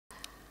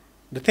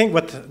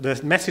the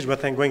message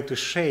what I'm going to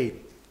share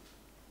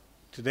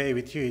today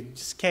with you, it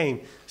just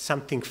came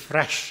something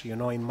fresh,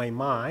 in my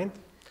mind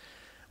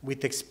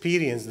with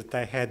experience that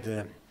I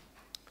had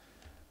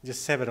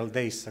just several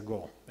days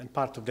ago. And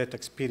part of that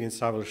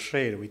experience I will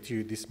share with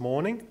you this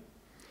morning.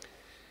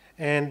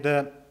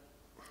 And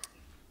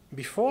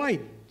before I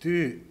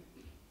do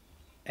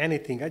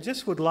anything, I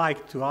just would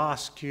like to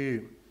ask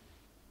you,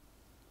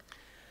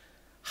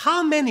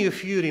 how many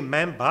of you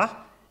remember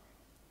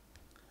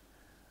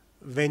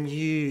when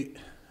you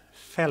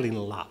fell in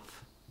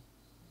love?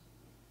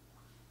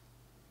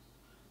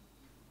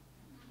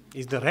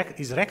 Is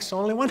Rex the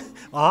only one?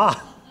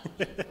 Ah!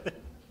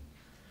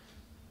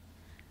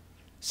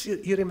 So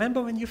you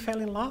remember when you fell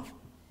in love?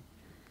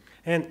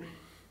 And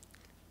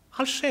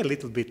I'll share a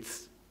little bit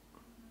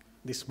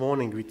this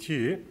morning with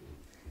you.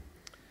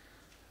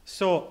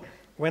 So,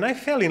 when I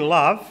fell in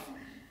love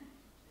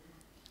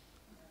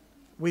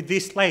with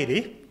this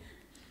lady,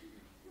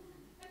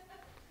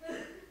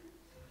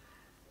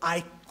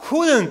 I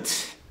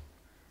couldn't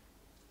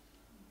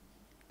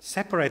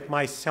separate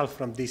myself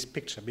from this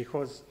picture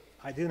because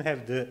I didn't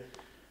have the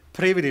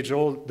privilege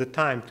all the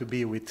time to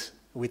be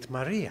with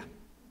Maria.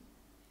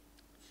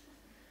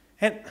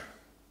 And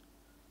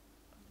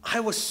I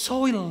was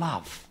so in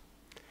love.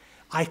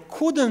 I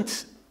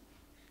couldn't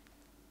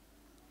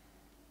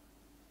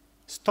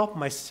stop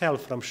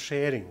myself from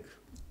sharing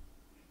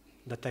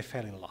that I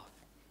fell in love.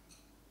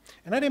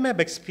 And I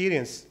remember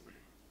experience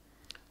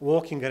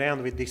walking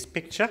around with this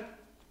picture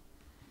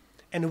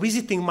and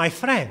visiting my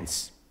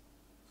friends.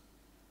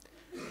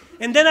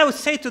 And then I would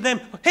say to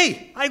them,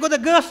 hey, I got a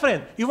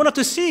girlfriend. You wanted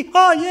to see?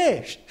 Oh,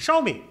 yeah,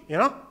 show me,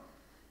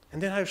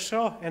 And then I would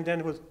show, and then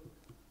it would,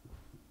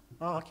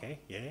 oh, okay,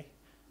 yeah.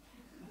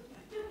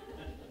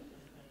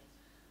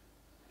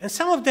 And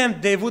some of them,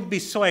 they would be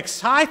so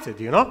excited,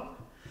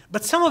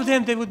 But some of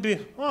them, they would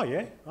be, oh,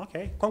 yeah,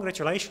 okay,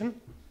 congratulations.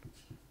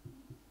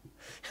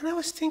 And I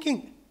was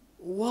thinking,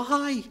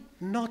 why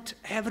not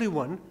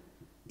everyone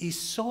is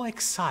so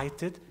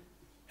excited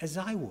as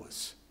I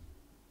was?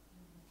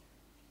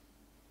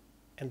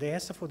 And the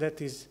answer for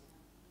that is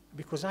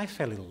because I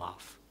fell in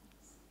love,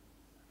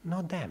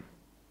 not them.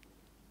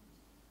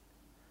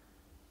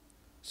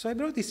 So I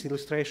brought this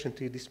illustration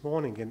to you this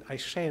morning, and I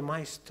share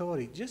my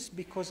story just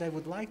because I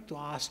would like to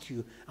ask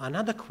you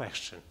another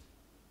question.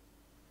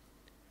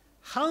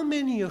 How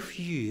many of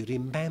you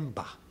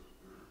remember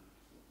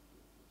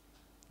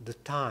the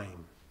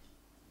time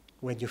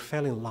when you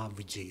fell in love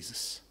with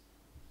Jesus?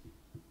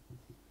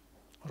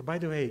 Or by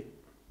the way,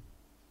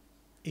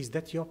 is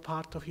that your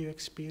part of your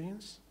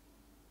experience?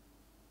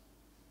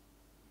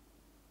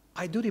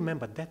 I do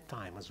remember that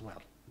time as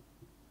well.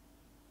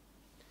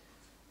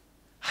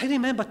 I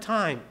remember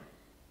time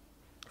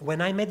when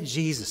I met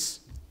Jesus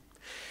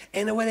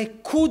and when I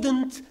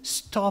couldn't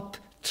stop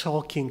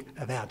talking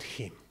about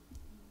him.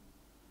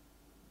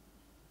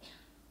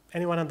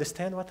 Anyone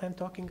understand what I'm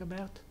talking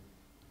about?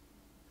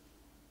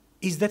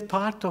 Is that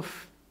part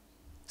of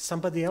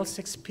somebody else's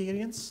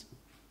experience?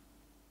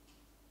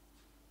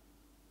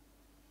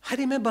 I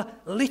remember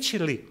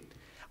literally,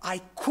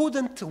 I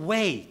couldn't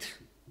wait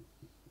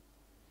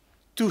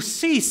to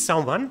see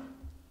someone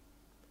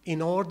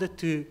in order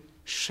to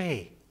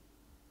share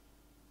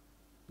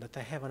that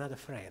I have another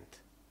friend,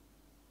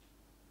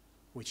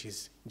 which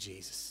is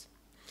Jesus.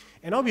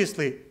 And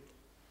obviously,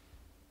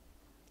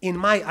 in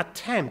my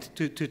attempt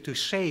to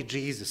share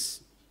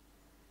Jesus,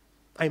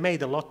 I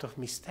made a lot of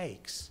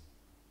mistakes.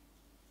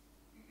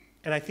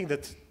 And I think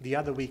that the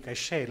other week I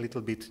shared a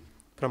little bit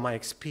from my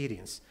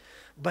experience.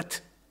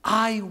 But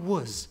I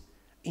was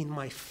in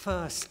my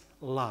first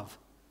love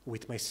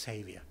with my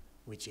Savior,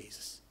 with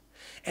Jesus.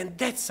 And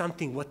that's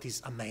something what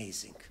is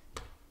amazing.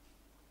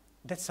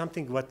 That's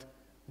something what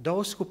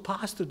those who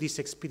pass through this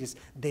experience,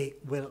 they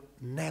will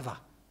never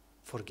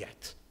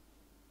forget.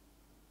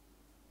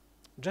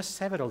 Just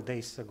several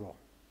days ago,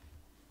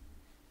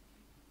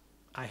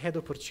 I had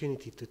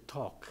opportunity to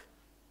talk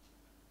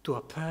to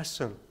a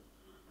person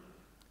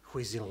who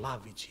is in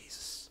love with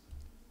Jesus.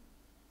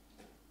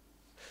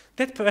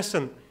 That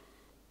person,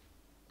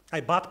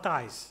 I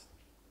baptized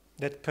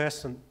that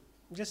person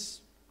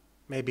just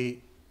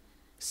maybe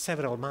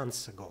several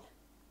months ago.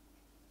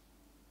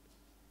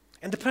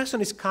 And the person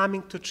is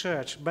coming to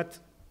church, but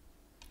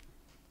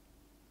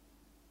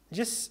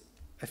just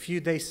a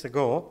few days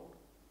ago,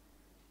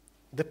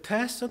 the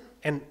person,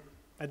 and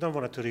I don't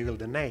want to reveal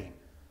the name,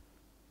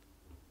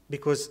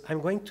 because I'm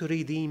going to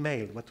read the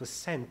email what was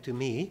sent to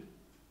me,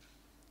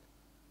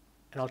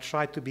 and I'll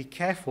try to be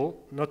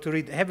careful not to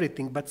read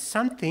everything, but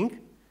something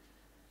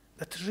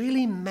that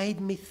really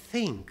made me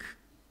think.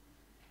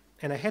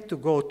 And I had to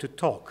go to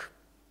talk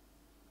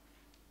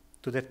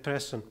to that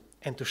person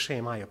and to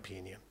share my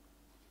opinion.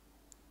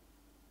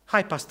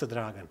 Hi, Pastor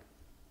Dragan.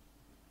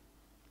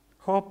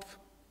 Hope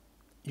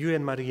you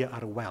and Maria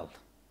are well.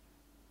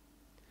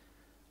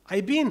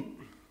 I've been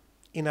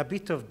in a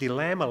bit of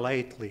dilemma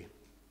lately,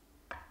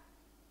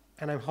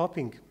 and I'm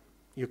hoping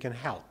you can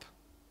help.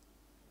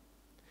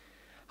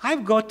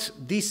 I've got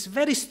this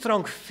very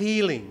strong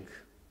feeling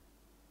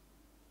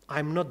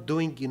I'm not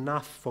doing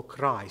enough for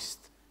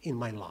Christ in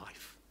my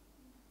life.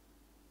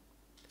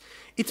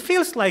 It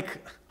feels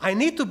like I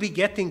need to be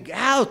getting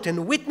out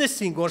and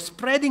witnessing or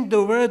spreading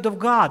the word of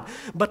God,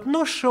 but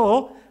not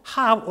sure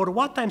how or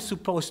what I'm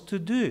supposed to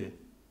do.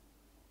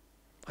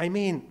 I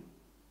mean,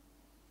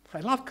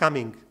 I love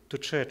coming to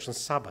church on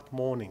Sabbath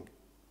morning.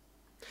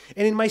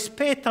 And in my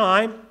spare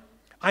time,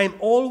 I'm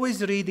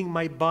always reading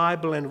my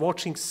Bible and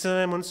watching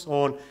sermons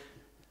on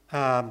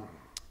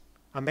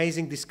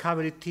Amazing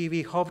Discovery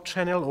TV, Hope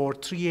Channel, or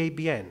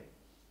 3ABN.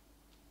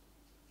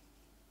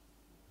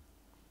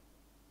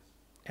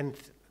 And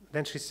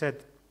then she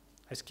said,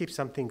 I skipped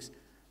some things.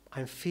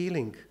 I'm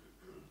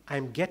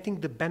getting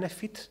the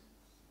benefit,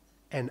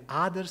 and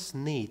others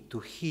need to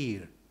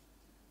hear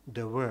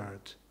the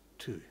word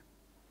too.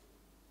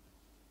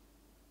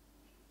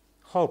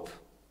 Hope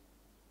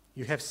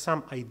you have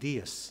some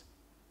ideas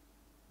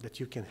that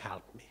you can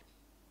help me.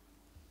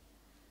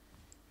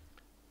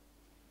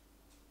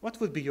 What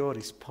would be your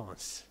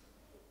response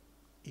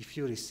if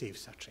you receive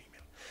such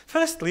email?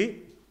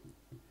 Firstly,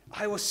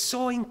 I was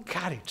so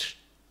encouraged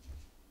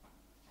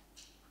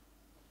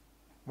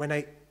when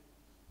I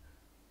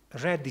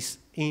read this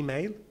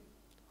email,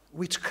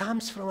 which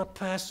comes from a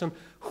person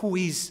who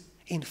is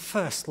in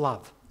first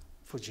love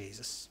for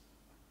Jesus.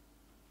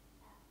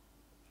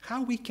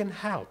 How we can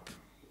help.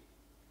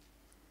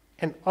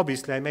 And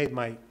obviously I made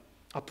my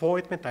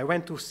appointment. I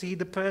went to see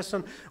the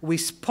person. We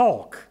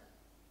spoke.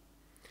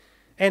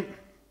 And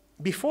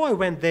before I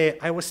went there,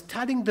 I was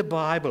studying the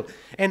Bible.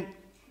 And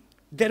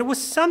there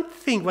was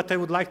something what I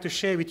would like to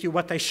share with you,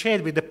 what I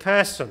shared with the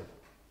person.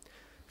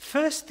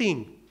 First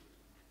thing,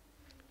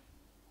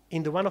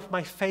 in one of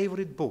my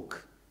favorite books,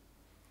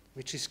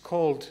 which is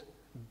called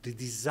The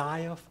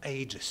Desire of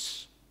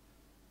Ages.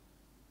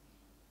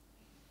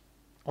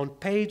 On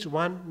page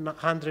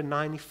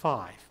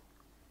 195,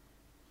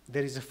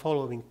 there is a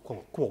following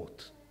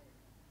quote.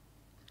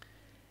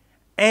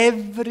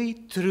 Every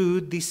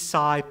true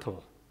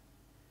disciple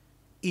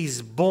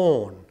is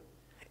born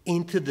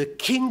into the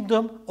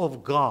kingdom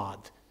of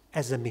God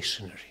as a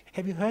missionary.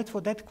 Have you heard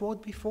for that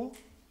quote before?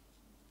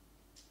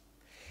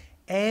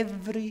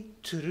 Every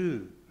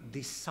true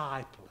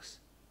disciple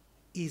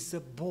is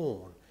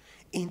born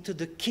into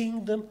the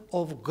kingdom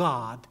of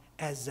God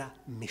as a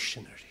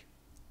missionary.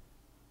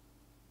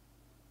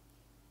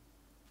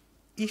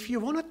 If you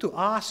wanted to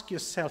ask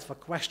yourself a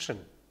question,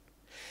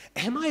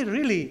 am I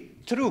really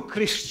a true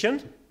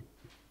Christian?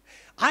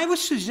 I would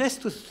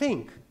suggest to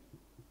think.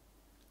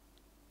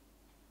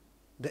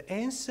 The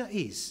answer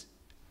is,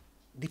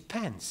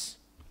 depends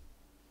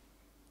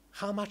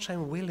how much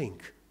I'm willing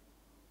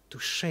to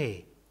share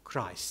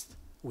Christ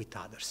with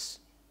others.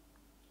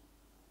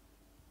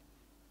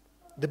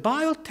 The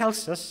Bible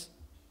tells us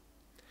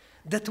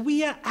that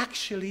we are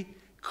actually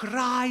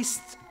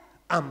Christ's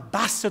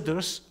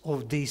ambassadors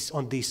on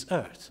this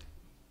earth.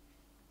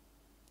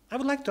 I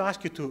would like to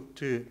ask you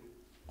to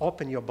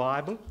open your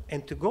Bible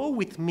and to go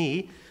with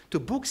me to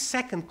book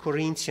 2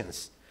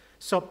 Corinthians.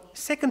 So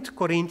 2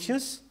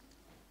 Corinthians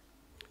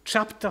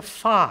chapter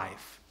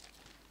 5.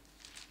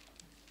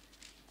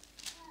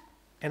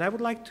 And I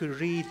would like to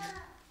read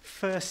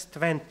verse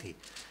 20.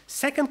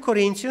 2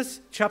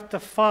 Corinthians chapter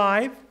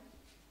 5.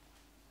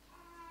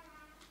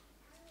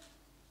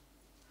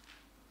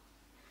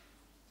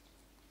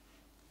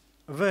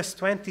 Verse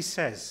 20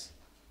 says,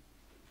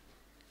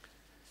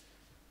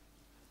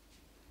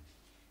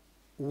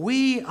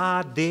 we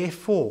are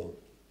therefore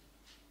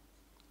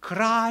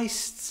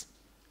Christ's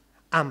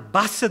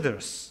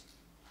ambassadors,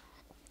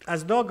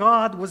 as though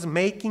God was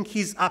making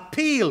his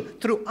appeal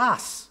through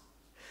us.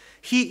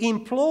 He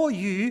implored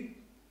you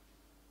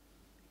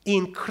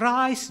in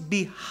Christ's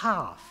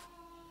behalf,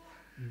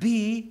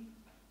 be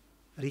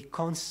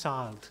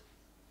reconciled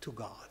to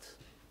God.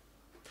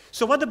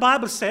 So what the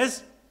Bible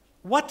says,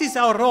 what is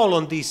our role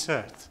on this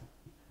earth?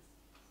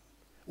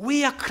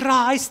 We are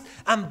Christ's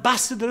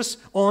ambassadors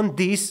on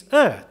this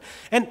earth.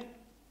 And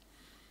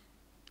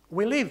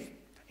we live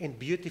in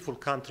beautiful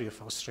country of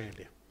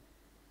Australia.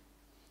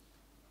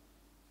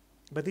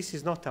 But this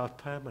is not our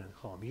permanent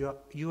home.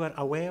 You are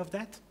aware of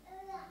that?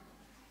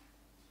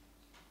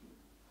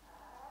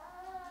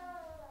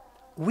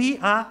 We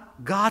are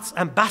God's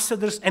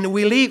ambassadors and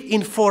we live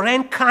in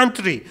foreign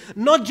country.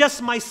 Not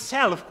just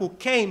myself who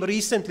came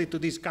recently to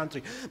this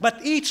country,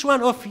 but each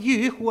one of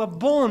you who are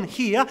born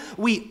here,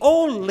 we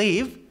all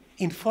live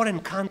in foreign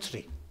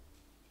country.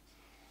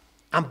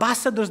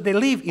 Ambassadors, they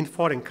live in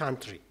foreign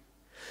country.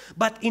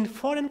 But in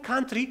foreign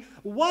country,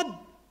 what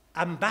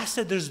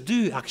ambassadors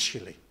do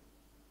actually?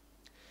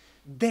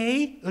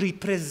 They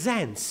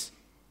represent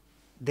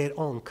their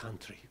own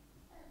country.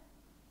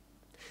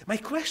 My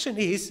question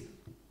is,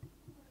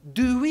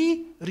 do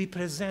we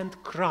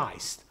represent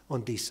Christ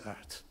on this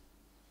earth?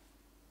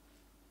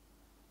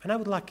 And I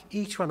would like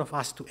each one of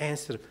us to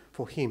answer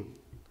for him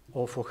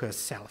or for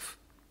herself.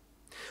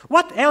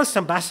 What else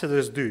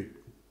ambassadors do?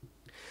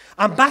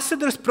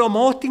 Ambassadors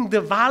promoting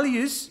the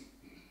values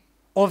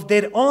of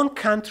their own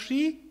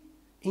country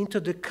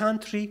into the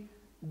country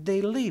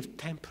they live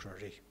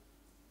temporarily.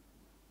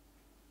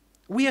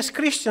 We as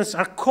Christians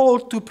are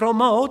called to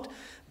promote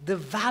the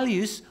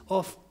values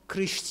of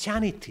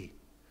Christianity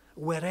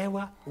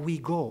wherever we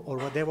go or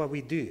whatever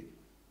we do.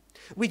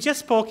 We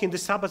just spoke in the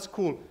Sabbath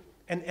school,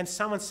 and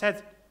someone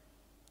said,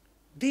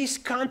 this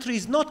country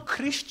is not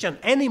Christian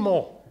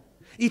anymore.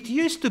 It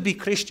used to be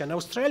Christian.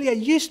 Australia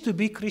used to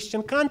be a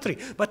Christian country,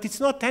 but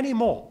it's not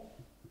anymore.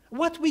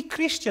 What we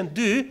Christians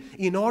do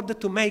in order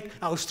to make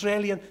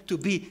Australia to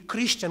be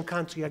Christian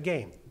country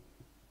again?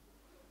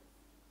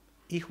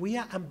 If we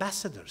are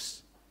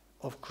ambassadors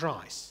of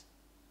Christ,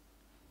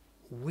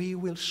 we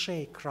will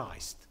share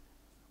Christ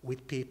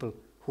with people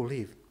who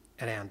live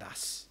around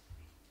us.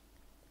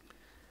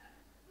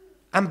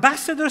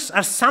 Ambassadors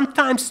are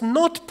sometimes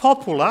not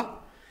popular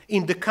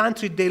in the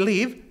country they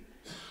live,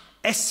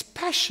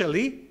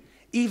 especially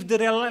if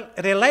the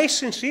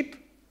relationship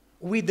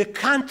with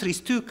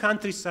the two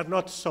countries are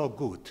not so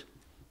good.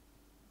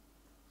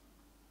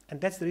 And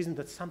that's the reason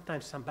that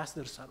sometimes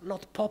ambassadors are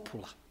not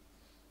popular.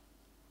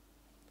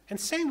 And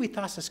same with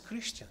us as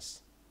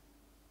Christians.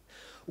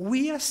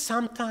 We are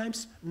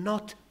sometimes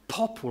not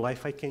popular,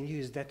 if I can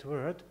use that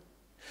word.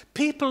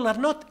 People are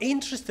not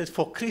interested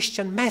for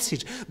Christian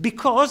message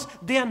because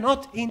they are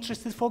not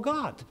interested for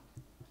God.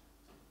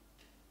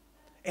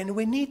 And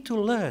we need to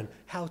learn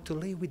how to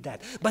live with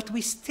that. But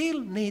we still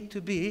need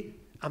to be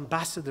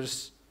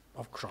ambassadors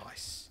of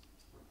Christ.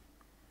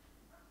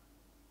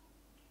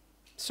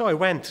 So I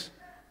went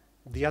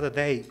the other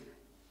day.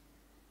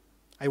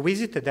 I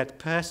visited that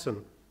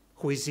person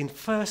who is in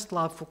first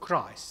love for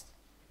Christ.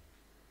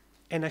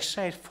 And I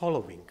shared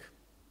following.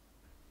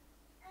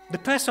 The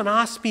person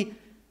asked me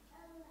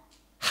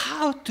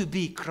how to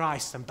be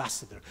Christ's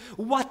ambassador,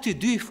 what to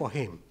do for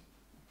him,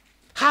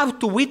 how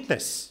to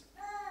witness.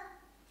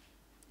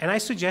 And I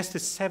suggested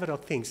several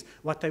things,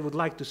 what I would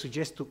like to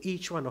suggest to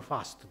each one of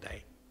us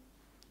today.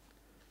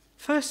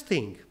 First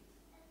thing,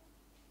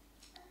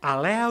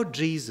 allow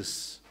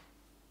Jesus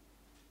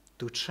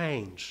to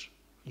change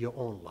your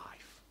own life.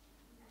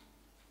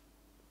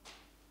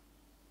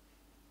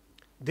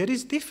 There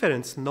is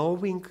difference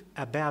knowing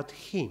about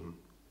him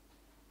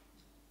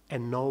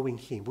and knowing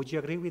him. Would you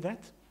agree with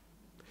that?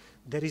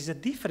 There is a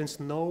difference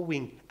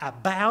knowing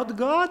about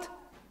God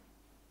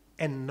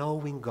and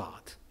knowing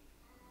God.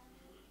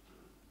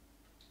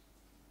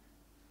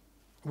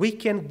 We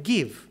can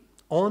give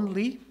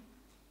only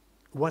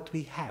what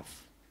we have.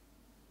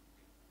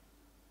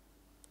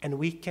 And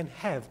we can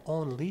have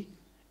only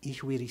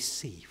if we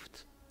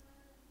received.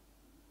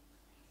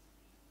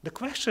 The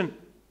question,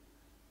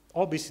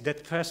 obviously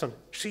that person,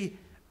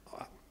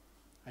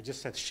 I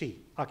just said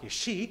she. Okay,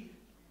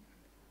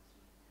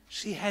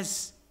 she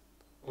has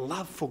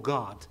love for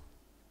God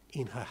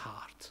in her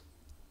heart.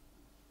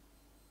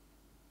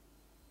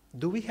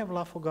 Do we have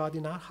love for God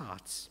in our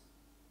hearts?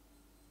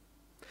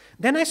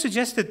 Then I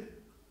suggested,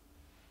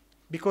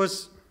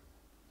 because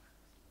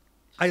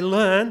I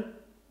learned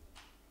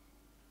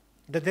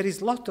that there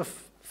is a lot of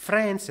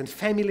friends and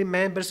family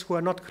members who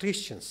are not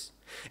Christians.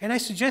 And I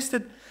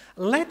suggested,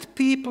 let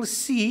people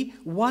see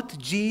what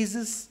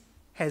Jesus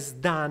has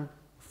done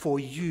for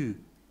you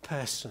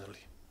personally.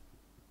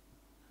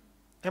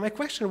 And my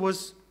question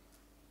was,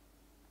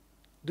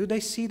 do they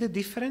see the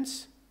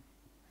difference?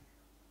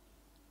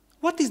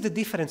 What is the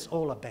difference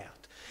all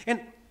about?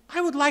 And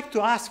I would like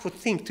to ask for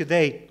think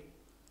today,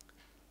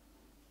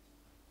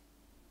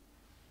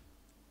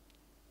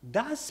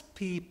 does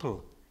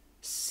people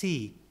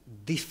see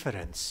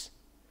difference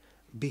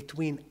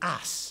between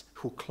us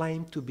who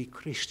claim to be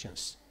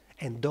Christians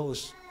and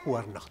those who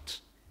are not?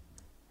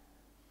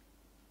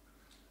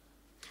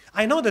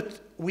 I know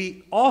that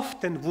we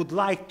often would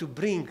like to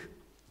bring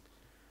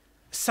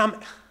some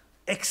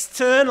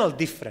external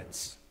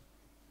difference.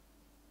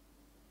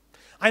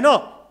 I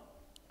know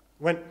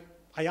when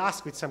I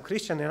ask with some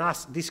Christian and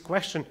ask this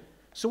question,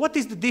 so what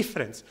is the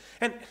difference?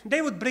 And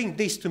they would bring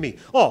this to me.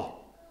 Oh,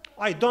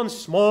 I don't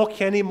smoke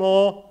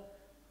anymore.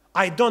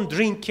 I don't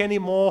drink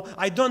anymore.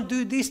 I don't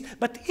do this.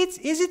 But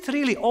is it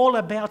really all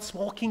about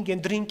smoking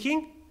and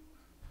drinking?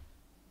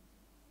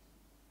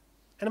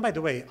 And by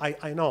the way,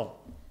 I know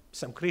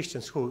some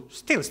Christians who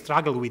still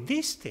struggle with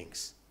these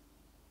things.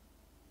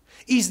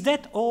 Is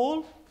that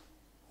all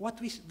what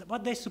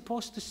they're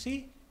supposed to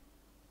see?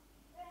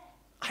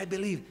 I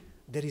believe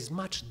there is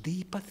much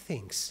deeper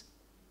things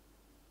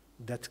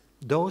that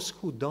those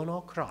who don't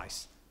know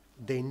Christ,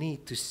 they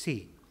need to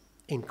see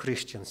in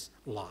Christians'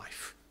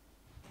 life.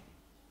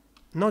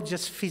 Not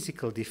just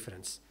physical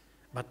difference,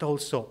 but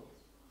also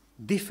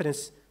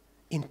difference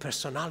in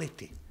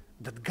personality,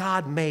 that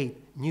God made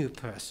new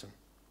person.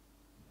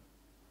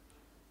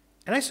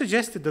 And I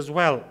suggested as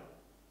well,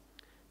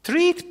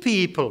 treat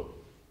people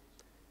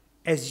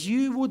as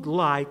you would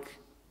like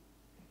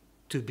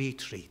to be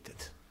treated.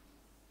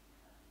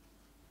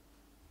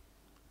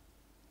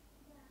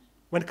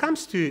 When it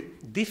comes to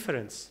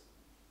difference,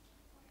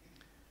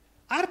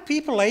 are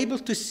people able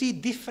to see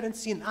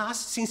difference in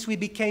us since we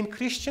became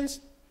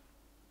Christians?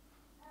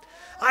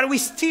 Are we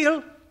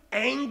still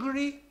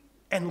angry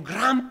and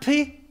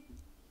grumpy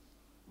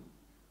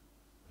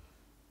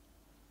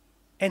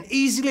and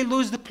easily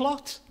lose the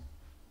plot?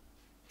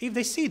 if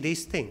they see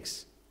these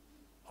things,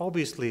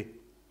 obviously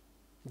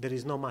there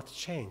is not much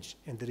change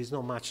and there is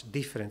not much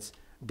difference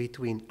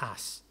between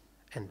us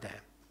and them.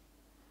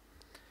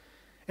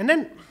 And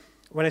then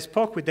when I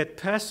spoke with that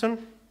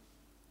person,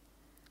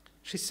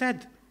 she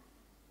said,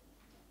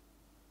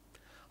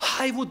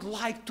 I would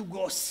like to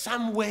go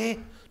somewhere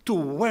to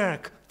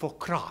work for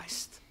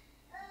Christ.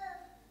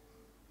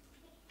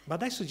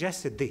 But I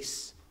suggested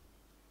this.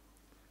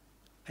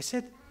 I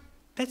said,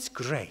 that's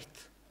great.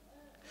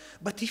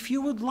 But if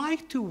you would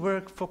like to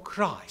work for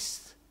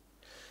Christ,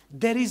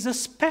 there is a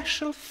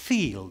special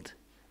field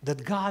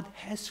that God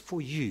has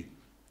for you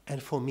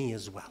and for me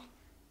as well.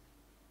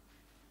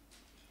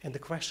 And the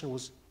question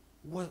was,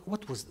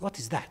 what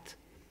is that?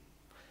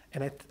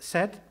 And I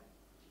said,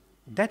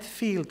 that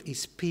field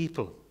is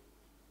people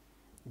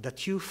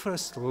that you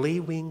first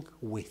living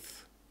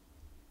with.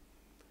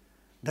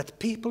 That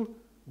people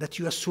that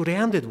you are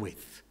surrounded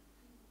with.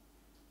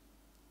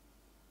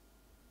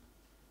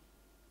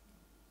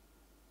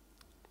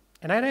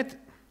 And I read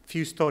a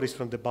few stories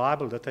from the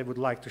Bible that I would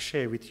like to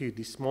share with you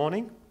this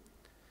morning.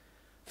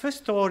 First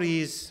story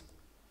is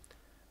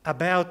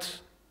about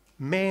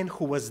a man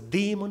who was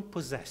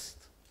demon-possessed.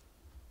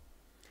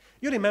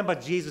 You remember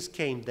Jesus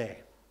came there.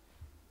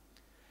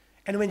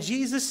 And when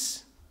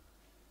Jesus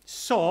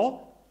saw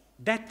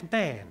that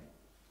man,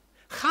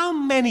 how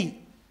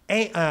many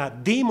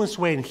demons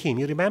were in him?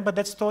 You remember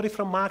that story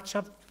from Mark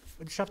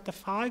chapter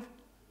 5?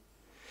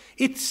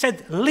 It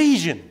said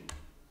legion.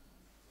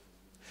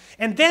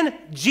 And then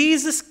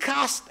Jesus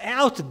cast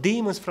out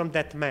demons from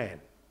that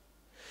man.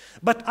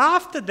 But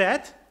after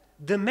that,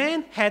 the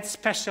man had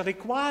special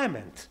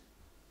requirement.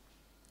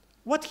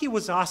 What he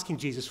was asking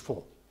Jesus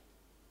for?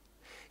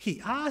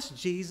 He asked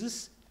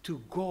Jesus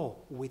to go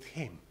with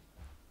him.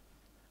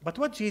 But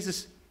what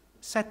Jesus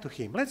said to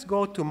him, let's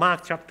go to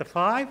Mark chapter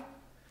 5,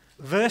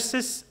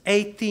 verses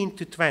 18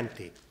 to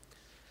 20.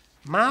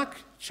 Mark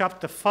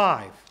chapter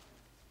 5,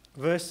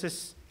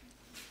 verses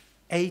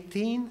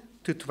 18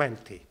 to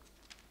 20.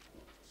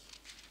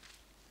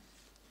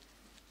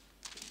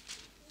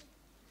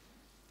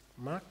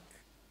 Mark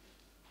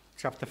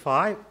chapter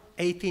 5,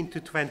 18 to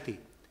 20.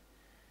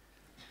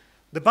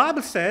 The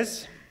Bible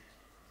says,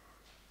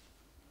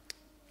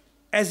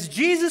 as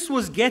Jesus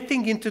was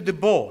getting into the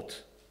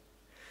boat,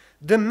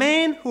 the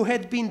man who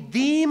had been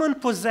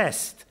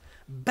demon-possessed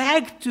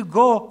begged to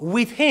go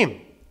with him.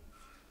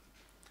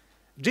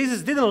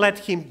 Jesus didn't let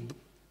him,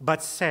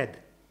 but said,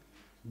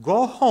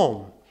 go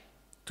home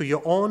to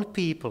your own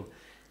people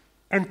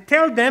and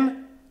tell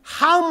them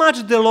how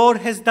much the Lord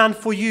has done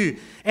for you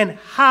and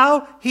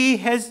how he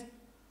has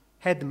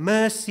had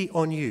mercy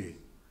on you.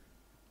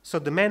 So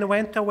the man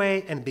went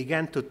away and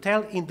began to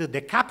tell in the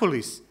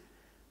Decapolis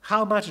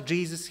how much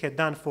Jesus had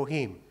done for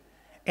him.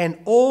 And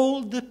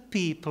all the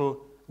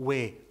people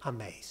were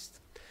amazed.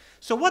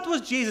 So what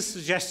was Jesus'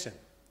 suggestion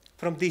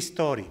from this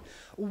story?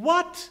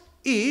 What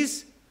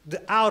is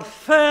our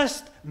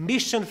first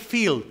mission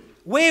field?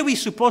 Where are we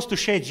supposed to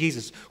share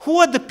Jesus? Who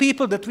are the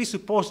people that we're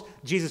supposed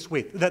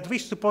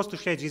to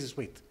share Jesus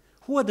with?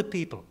 Who are the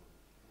people?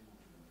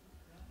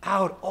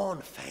 Our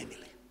own family.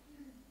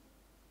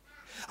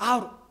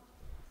 Our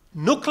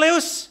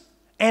nucleus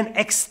and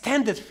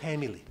extended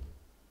family.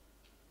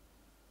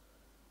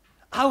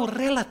 Our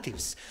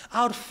relatives,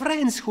 our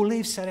friends who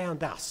live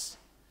around us.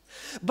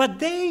 But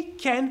they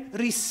can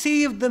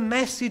receive the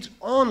message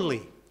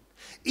only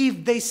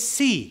if they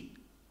see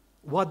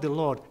what the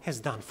Lord has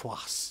done for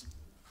us.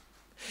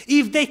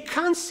 If they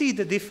can't see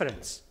the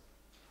difference,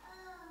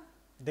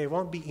 they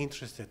won't be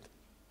interested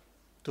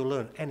to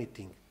learn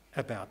anything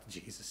about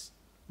Jesus,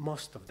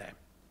 most of them.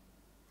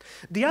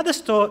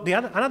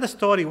 Another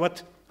story,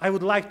 what I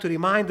would like to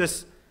remind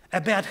us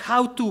about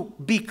how to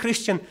be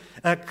Christian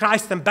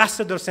Christ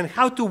ambassadors and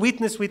how to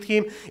witness with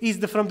him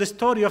is from the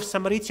story of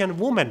Samaritan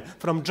woman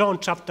from John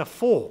chapter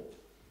 4.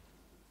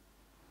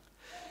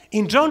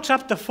 In John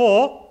chapter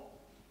 4,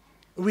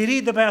 we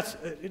read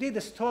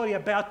a story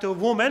about a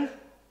woman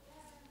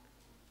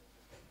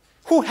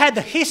who had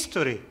a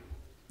history,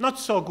 not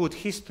so good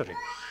history.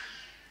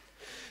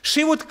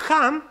 She would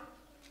come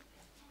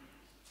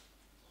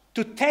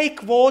to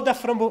take water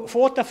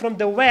from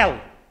the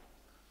well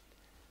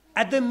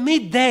at the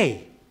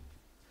midday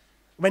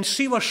when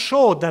she was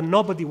sure that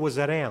nobody was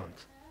around.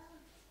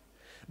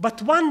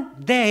 But one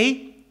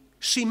day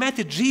she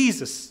met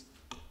Jesus.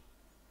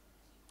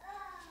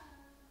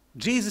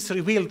 Jesus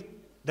revealed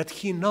that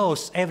he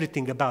knows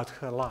everything about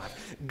her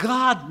life.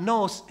 God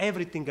knows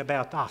everything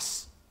about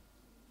us.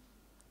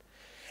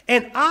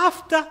 And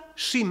after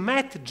she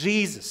met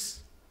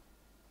Jesus,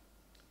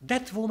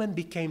 that woman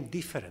became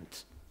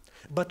different.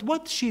 But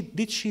what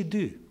did she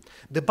do?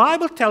 The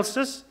Bible tells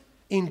us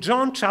in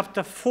John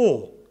chapter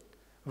 4,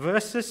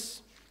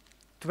 verses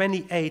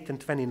 28 and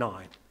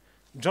 29.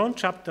 John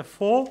chapter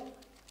 4,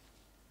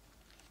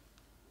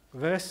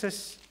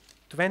 verses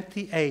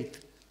 28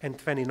 and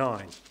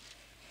 29.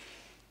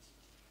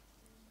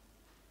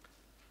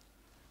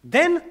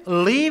 Then,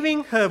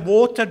 leaving her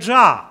water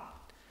jar,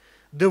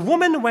 the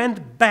woman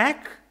went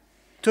back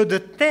to the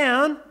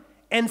town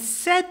and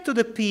said to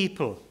the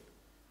people,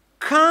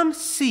 "Come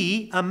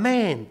see a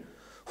man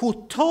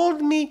who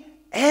told me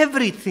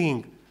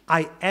everything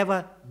I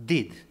ever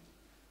did.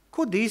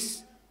 Could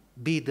this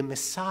be the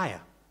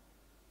Messiah?"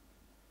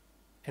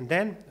 And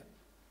then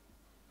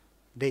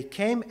they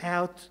came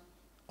out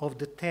of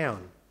the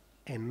town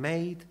and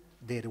made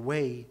their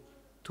way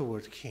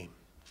toward him.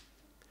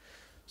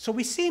 So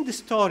we see in the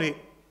story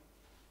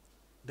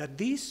that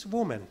this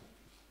woman,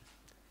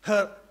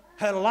 her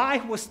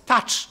life was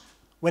touched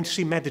when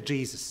she met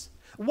Jesus.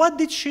 What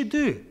did she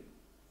do?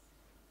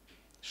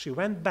 She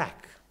went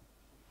back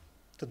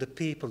to the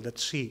people that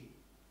she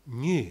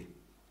knew.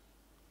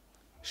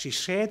 She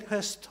shared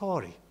her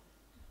story.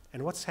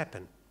 And what's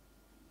happened?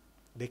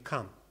 They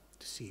come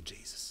to see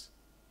Jesus.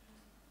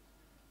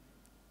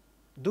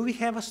 Do we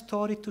have a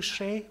story to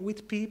share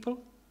with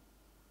people?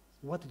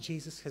 What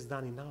Jesus has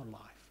done in our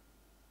life.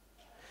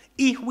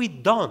 If we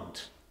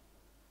don't,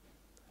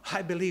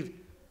 I believe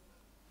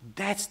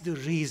that's the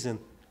reason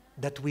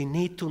that we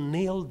need to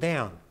kneel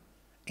down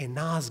and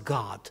ask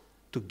God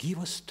to give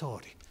us a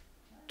story,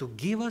 to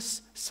give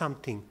us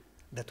something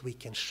that we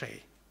can share.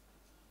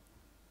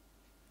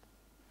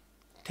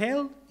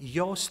 Tell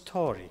your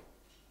story.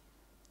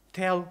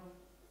 Tell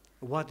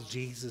what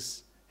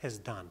Jesus has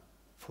done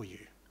for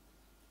you.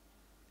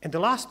 And the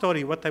last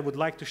story, what I would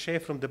like to share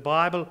from the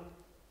Bible,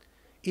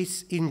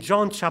 is in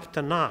John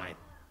chapter 9.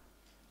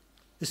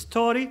 The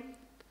story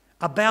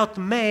about a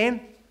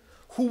man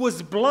who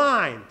was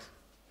blind,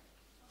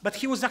 but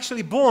he was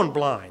actually born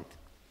blind.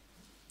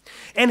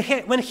 And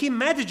when he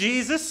met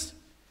Jesus,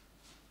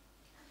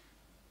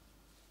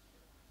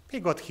 he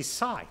got his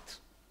sight.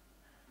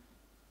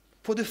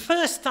 For the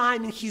first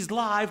time in his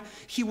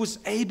life, he was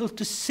able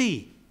to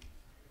see.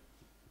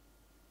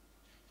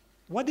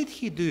 What did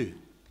he do?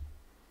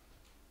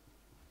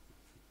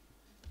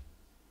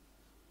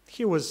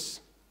 He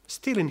was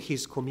still in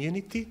his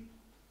community.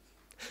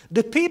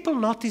 The people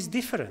noticed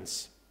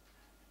difference.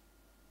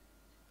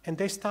 And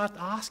they start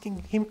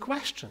asking him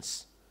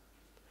questions.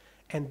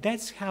 And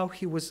that's how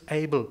he was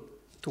able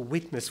to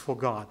witness for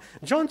God.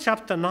 John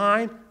chapter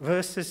 9,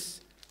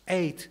 verses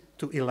 8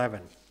 to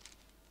 11.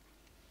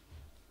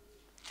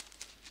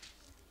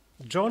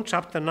 John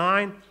chapter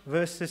 9,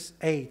 verses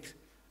 8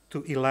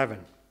 to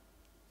 11.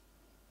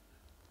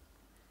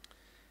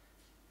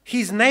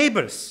 His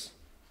neighbors,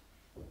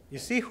 you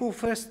see who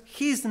first?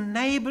 His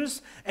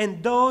neighbors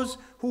and those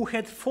who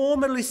had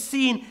formerly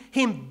seen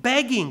him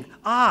begging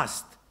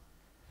asked,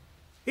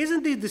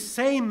 "Isn't it the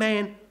same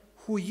man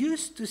who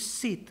used to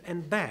sit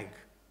and beg?"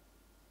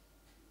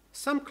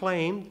 Some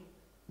claimed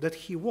that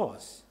he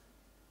was.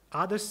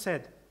 Others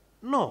said,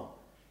 "No,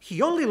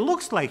 he only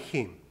looks like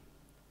him."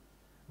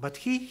 But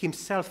he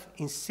himself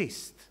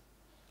insists,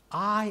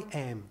 "I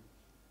am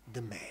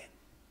the man."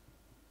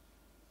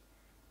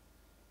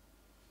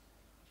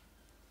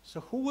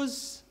 So who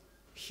was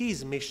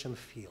his mission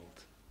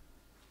field?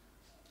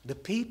 The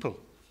people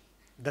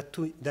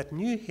that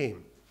knew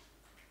him.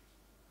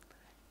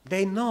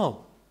 They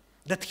know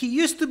that he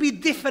used to be a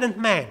different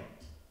man,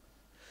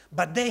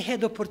 but they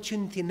had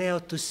opportunity now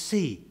to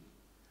see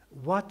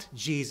what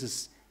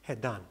Jesus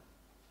had done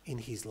in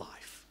his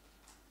life.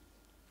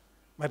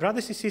 My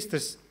brothers and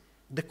sisters,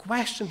 the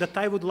question that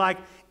I would like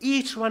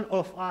each one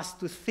of us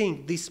to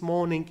think this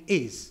morning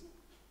is,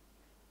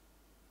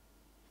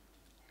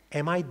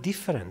 am I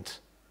different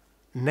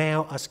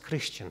now as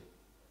Christian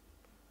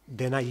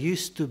than I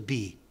used to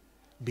be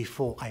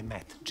before I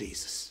met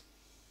Jesus?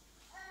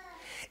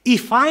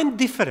 If I'm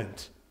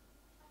different,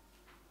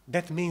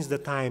 that means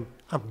that I'm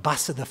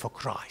ambassador for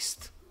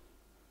Christ.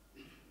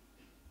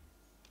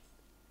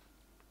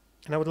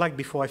 And I would like,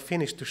 before I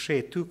finish, to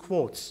share two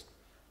quotes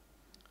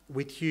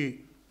with you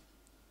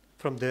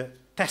from the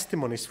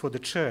Testimonies for the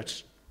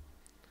Church,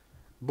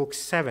 book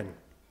 7.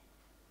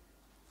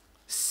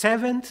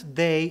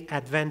 Seventh-day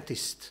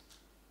Adventists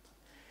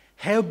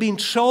have been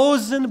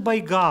chosen by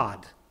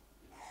God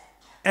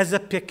as a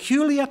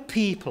peculiar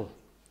people,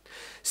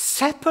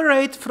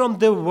 separate from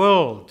the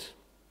world.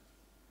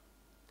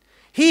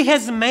 He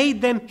has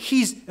made them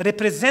his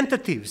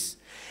representatives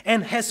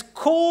and has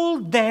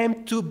called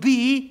them to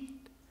be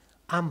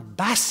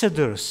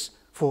ambassadors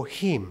for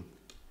him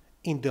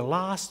in the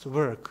last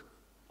work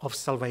of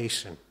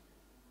salvation.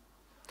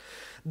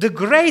 The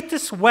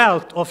greatest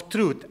wealth of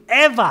truth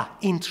ever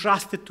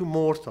entrusted to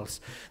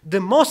mortals, the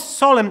most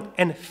solemn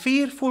and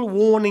fearful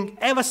warning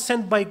ever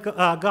sent by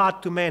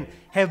God to men,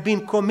 have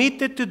been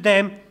committed to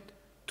them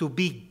to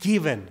be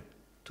given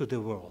to the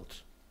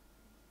world.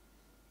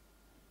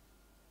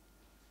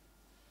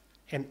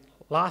 And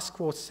last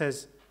quote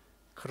says,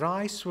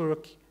 Christ's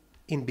work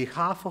in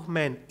behalf of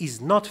men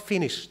is not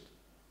finished.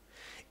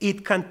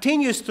 It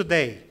continues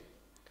today.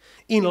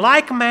 In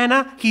like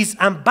manner, his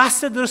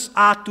ambassadors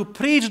are to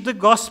preach the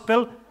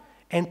gospel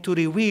and to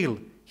reveal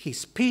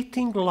his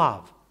pitying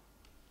love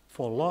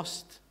for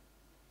lost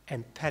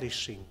and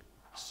perishing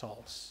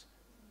souls.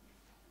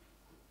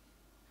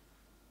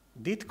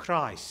 Did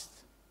Christ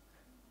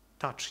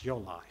touch your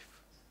life?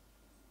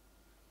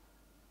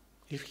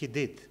 If he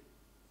did,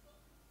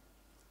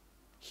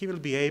 He will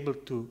be able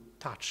to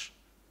touch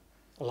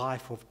the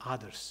life of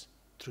others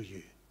through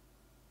you.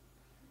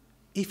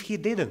 If he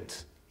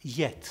didn't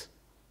yet,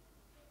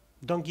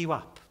 don't give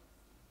up.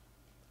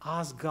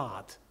 Ask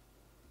God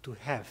to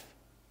have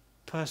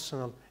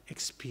personal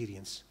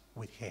experience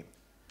with him,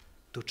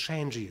 to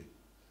change you,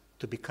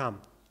 to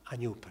become a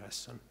new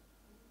person.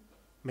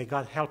 May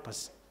God help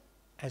us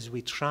as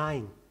we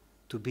try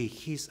to be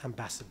his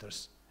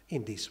ambassadors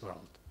in this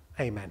world.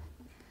 Amen.